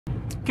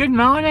Good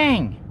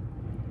morning.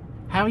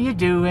 How are you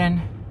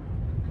doing?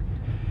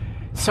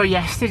 So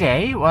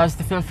yesterday was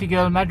the Filthy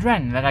Girl Mud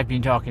Run that I've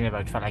been talking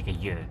about for like a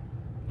year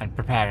and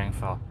preparing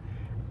for.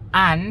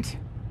 And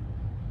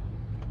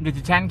did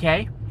the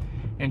 10k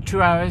in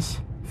 2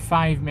 hours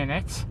 5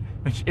 minutes,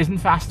 which isn't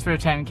fast for a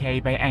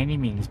 10k by any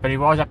means, but it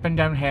was up and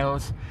down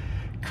hills,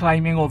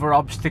 climbing over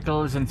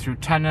obstacles and through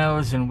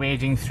tunnels and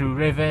wading through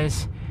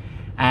rivers,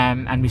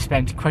 and we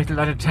spent quite a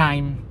lot of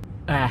time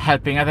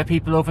helping other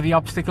people over the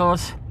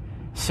obstacles.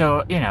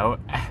 So, you know,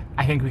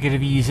 I think we could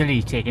have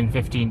easily taken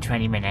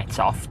 15-20 minutes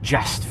off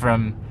just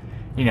from,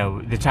 you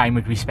know, the time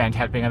that we spent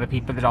helping other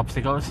people with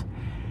obstacles.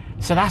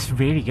 So that's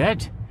really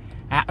good.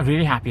 I'm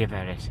really happy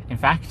about it. In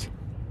fact,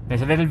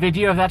 there's a little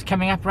video of that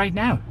coming up right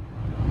now.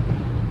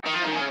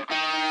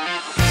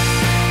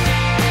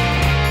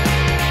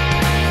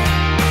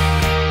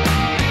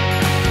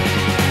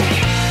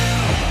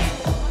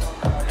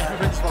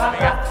 Everyone's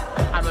warming up.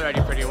 I'm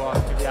already pretty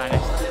warm, to be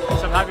honest.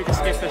 So I'm happy to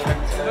skip this one.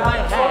 My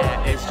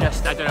hair is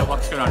just, I don't know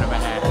what's going on in my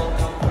hair.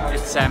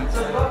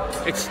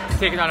 It's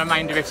taken on a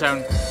mind of its own.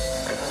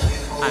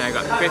 And I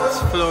got bits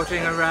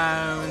floating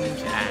around,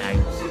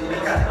 and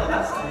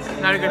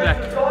not a good look.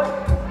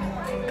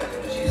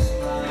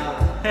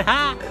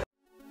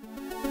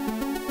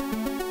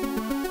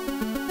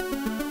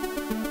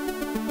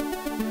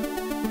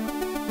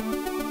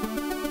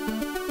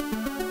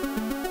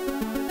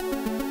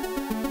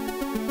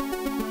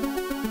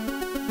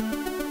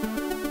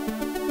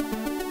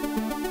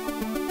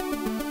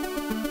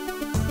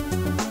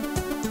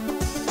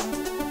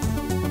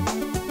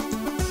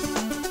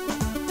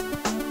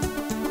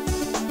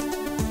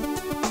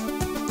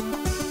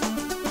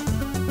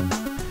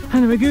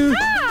 Hannah Magoo!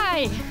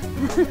 Hi!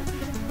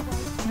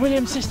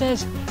 Williams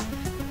sisters! So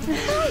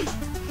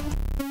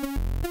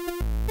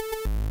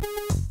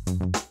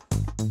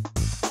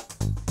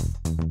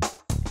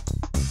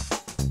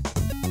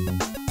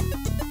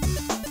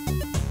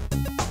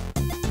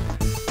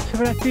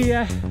we're at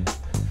the,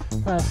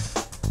 well,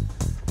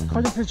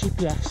 according to the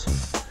GPS,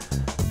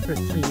 we're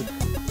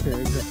 3/3,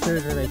 we're a third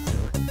of the way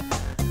through.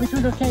 We're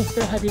doing okay, bit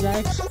of heavy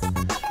legs,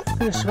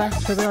 bit of sweat,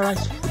 but we're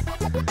alright.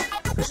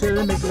 We're still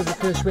in the middle of the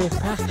first wave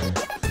pack.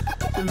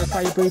 And the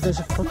fire breathers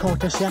have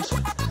caught us yet. So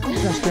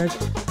that's good.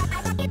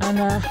 And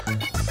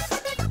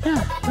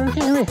yeah, we're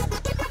okay anyway.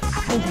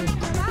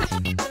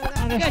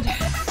 Good.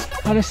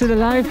 Anna's still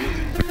alive.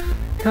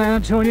 Kai and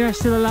Antonia are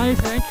still alive,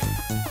 I think.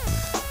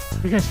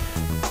 Because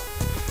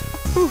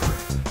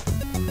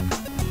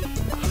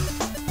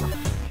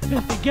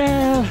filthy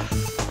girl.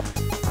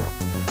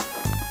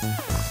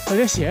 Well,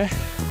 this year,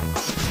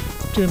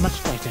 doing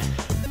much better.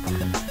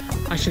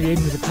 Actually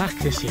in with the pack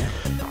this year.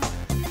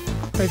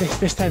 By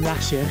this time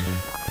last year,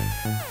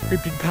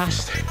 we've been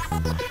passed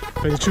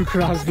by the two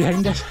corrals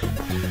behind us.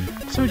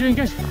 So we're doing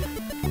good.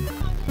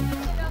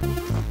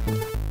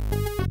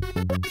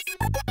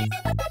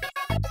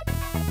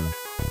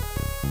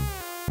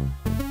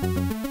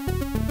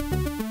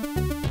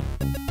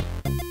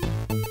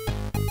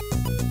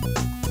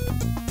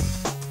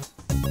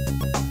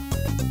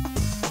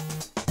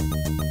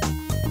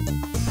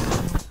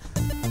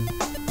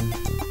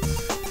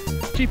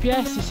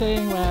 GPS is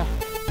saying we're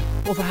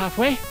over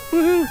halfway,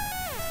 woohoo!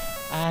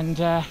 And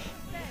the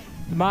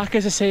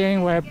markers are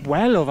saying we're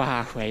well over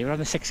halfway, we're on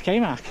the 6k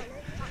mark.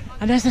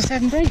 And there's the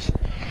Seven Bridge.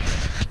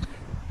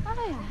 Oh,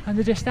 yeah. And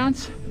the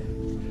distance.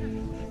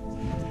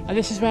 And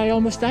this is where I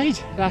almost died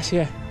last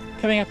year,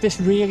 coming up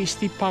this really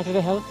steep part of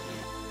the hill.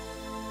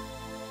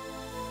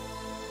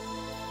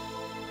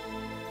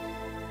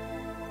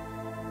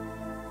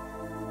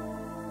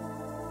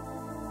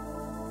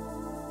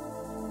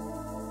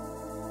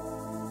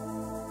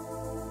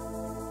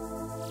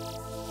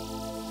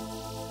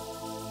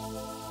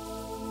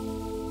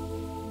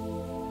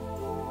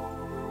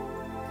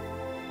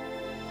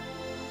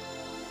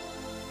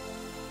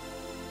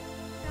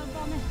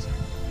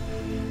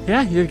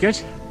 Yeah, you did good.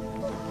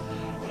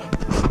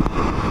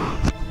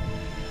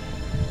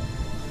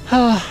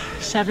 Oh,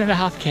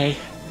 7.5k.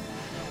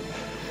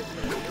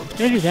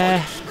 Nearly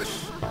there.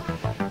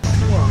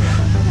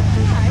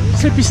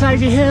 Slippy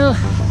slidey hill.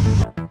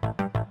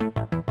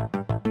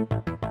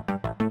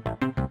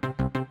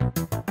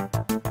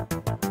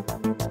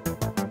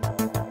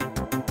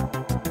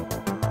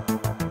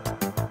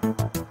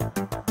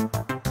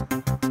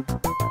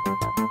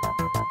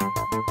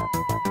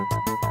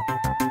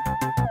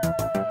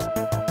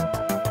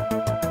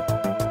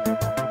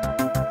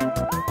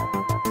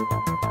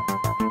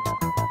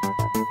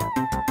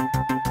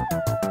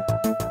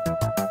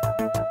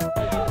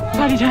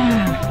 Party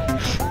time!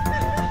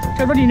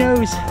 Everybody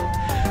knows.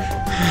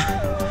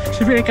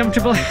 She's really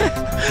comfortable. Go,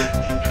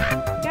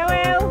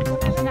 Will!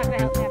 She's not going to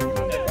help me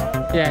everything.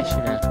 Yeah, she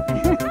will.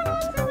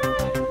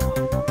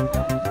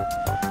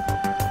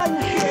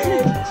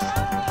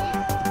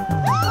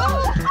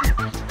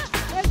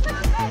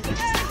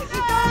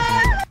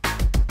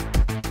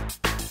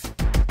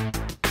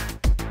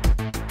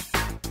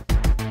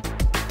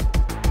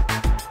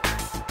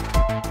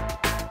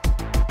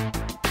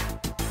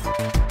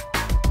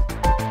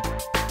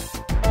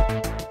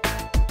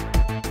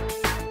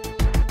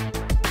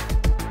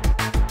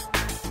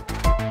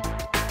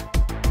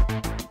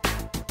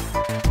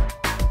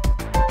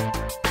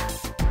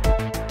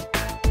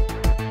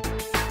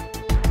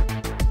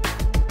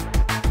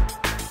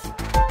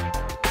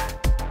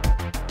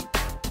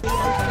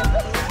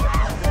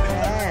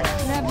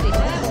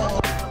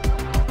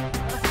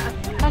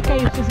 That guy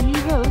is just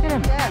evil, look at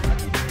him.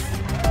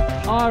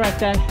 Alright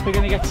then, we're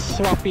gonna get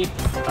swappy.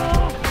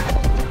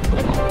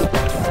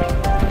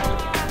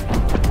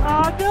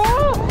 Oh no!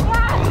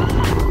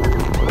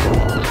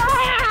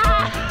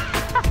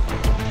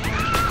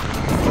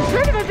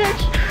 Son of a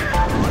bitch!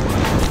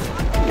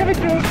 Get it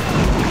through!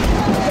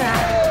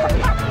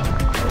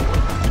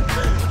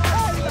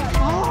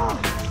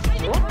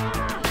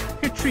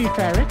 Good tree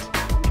ferret.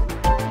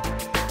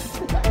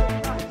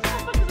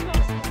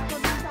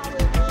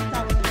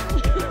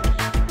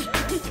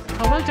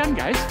 Oh, well done,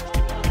 guys.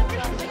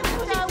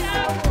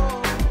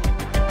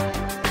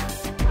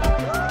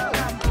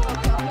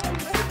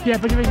 Yeah,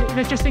 but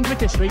let's just think of it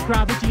this way.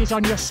 Gravity is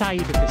on your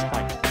side at this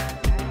point.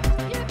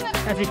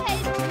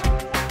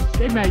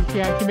 You may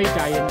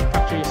die and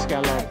fracture your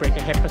skull or break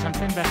a hip or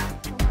something, but...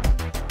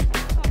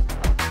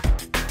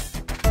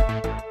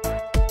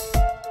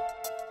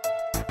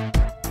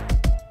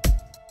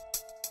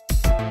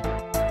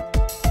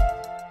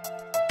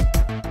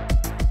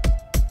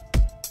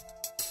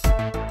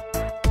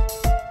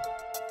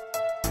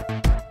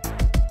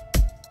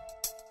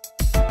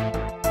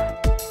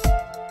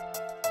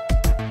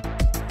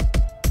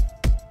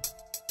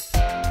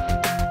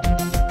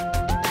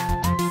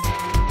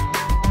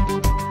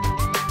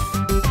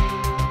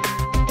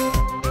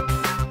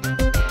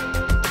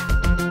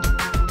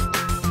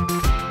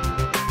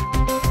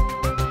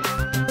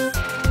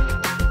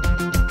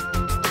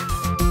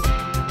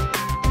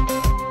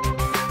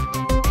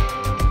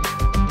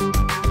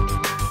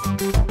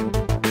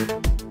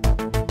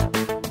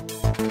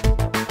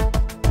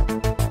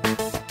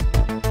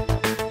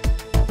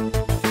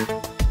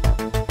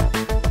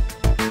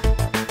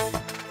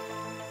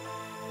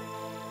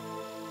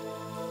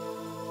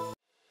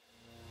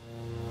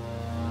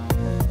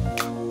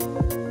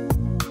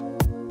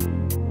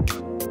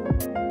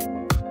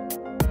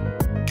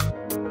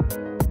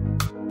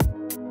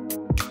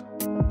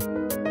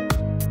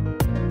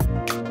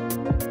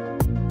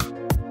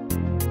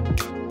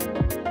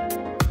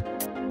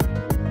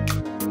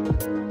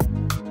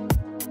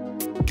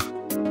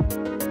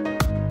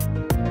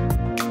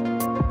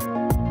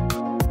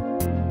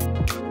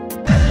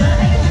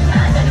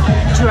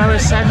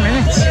 hours, 7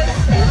 minutes.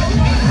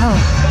 Oh,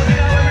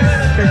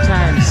 good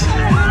times.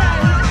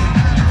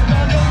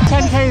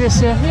 10k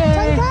this year.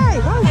 Yay. 10k,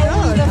 well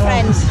done. Good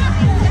friends.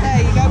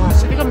 There you go.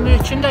 So they got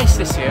merchandise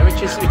this year,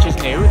 which is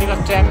new. They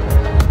got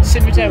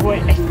Scimitar, who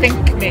I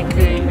think make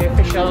the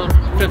official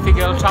Filthy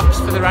Girl tops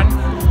for the run.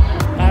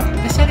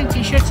 They're selling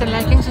t-shirts and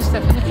leggings and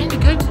stuff, and they're kind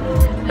of good.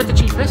 But the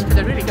cheapest, but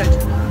they're really good.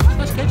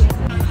 That's good.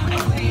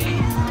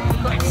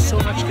 We've got so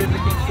much good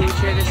looking food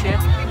here this year.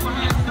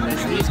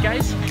 There's these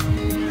guys.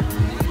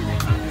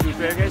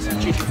 Burgers and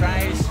cheesy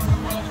fries,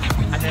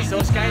 and there's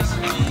those guys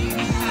who do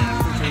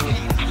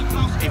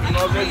even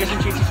more burgers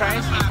and cheesy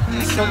fries.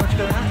 There's so much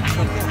going on.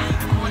 So good.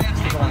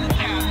 Let's go on.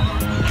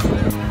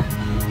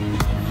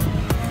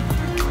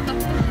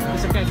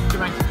 What's up, guys? Do you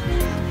mind?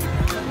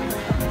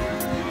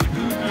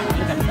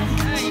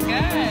 There you go.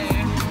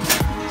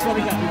 So what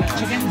we got? We got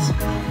chickens.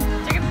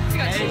 Chicken. You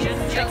got chicken.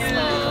 You got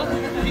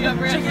slow. You got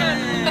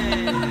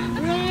bread.